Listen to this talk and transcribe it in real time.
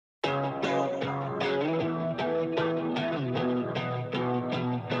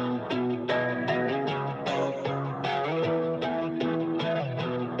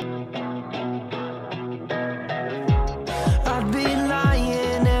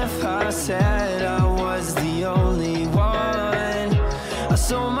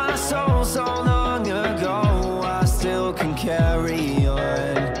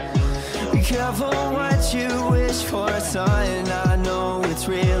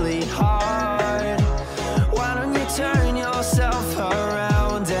really hard. Why don't you turn yourself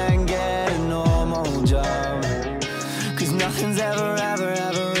around and get a normal job? Cause nothing's ever, ever,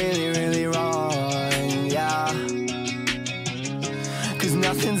 ever really, really wrong, yeah. Cause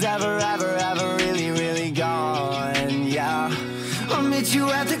nothing's ever, ever, ever really, really gone, yeah. I'll meet you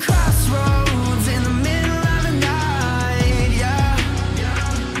at the crossroads in the middle of the night, yeah.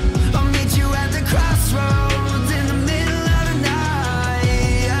 I'll meet you at the crossroads in the middle of the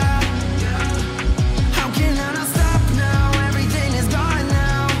night, yeah. How can I not stop now? Everything is gone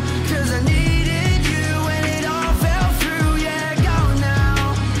now. Cause I needed you and it all fell through, yeah. Gone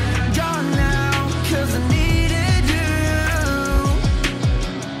now, cause I needed you.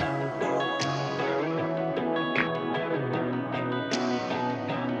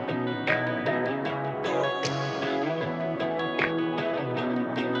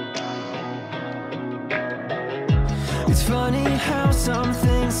 It's funny how some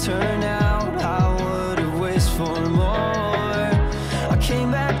things turn out. I would've wished for more. I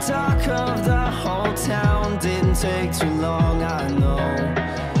came back talk of the whole town. Didn't take too long, I know.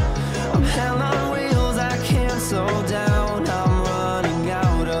 I'm hell on wheels, I can't slow down. I'm running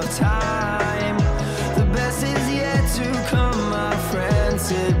out of time. The best is yet to come, my friend.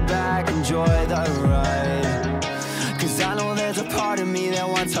 Sit back, enjoy the ride. Cause I know there's a part of me that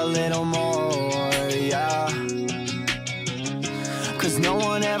wants a little more, yeah. Cause no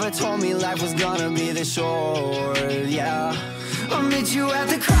one ever told me life was gonna be this short, yeah. I'll meet you at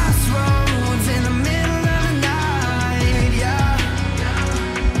the crossroads in the middle